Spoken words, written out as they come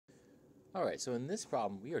Alright, so in this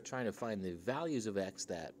problem, we are trying to find the values of x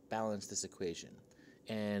that balance this equation.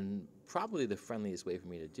 And probably the friendliest way for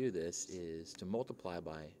me to do this is to multiply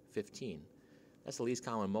by 15. That's the least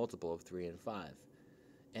common multiple of 3 and 5.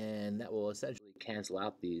 And that will essentially cancel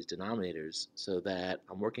out these denominators so that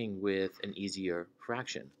I'm working with an easier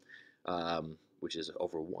fraction, which is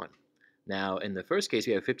over 1. Now, in the first case,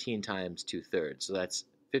 we have 15 times 2/3. So that's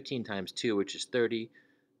 15 times 2, which is 30,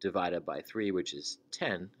 divided by 3, which is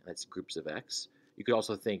 10. That's groups of x. You could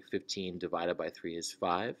also think 15 divided by 3 is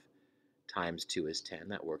 5, times 2 is 10.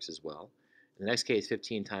 That works as well. In the next case,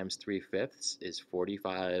 15 times 3/5 is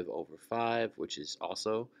 45 over 5, which is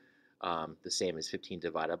also the same as 15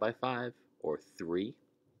 divided by 5, or 3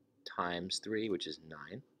 times 3, which is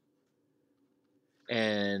 9.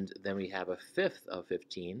 And then we have a fifth of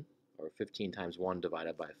 15, or 15 times 1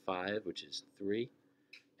 divided by 5, which is 3.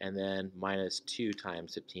 And then minus 2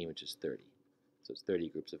 times 15, which is 30. So it's 30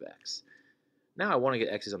 groups of x. Now I want to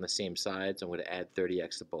get x's on the same side, so I'm going to add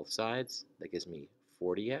 30x to both sides. That gives me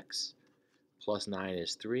 40x. Plus 9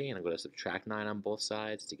 is 3, and I'm going to subtract 9 on both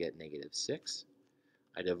sides to get negative 6.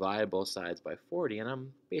 I divide both sides by 40, and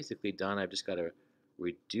I'm basically done. I've just got to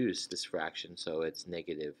reduce this fraction, so it's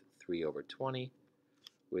negative 3 over 20,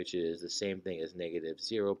 which is the same thing as negative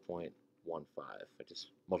 0.15. I just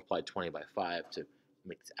multiplied 20 by 5 to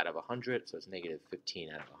make this out of 100, so it's negative 15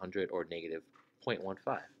 out of 100, or negative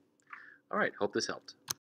 0.15. All right, hope this helped.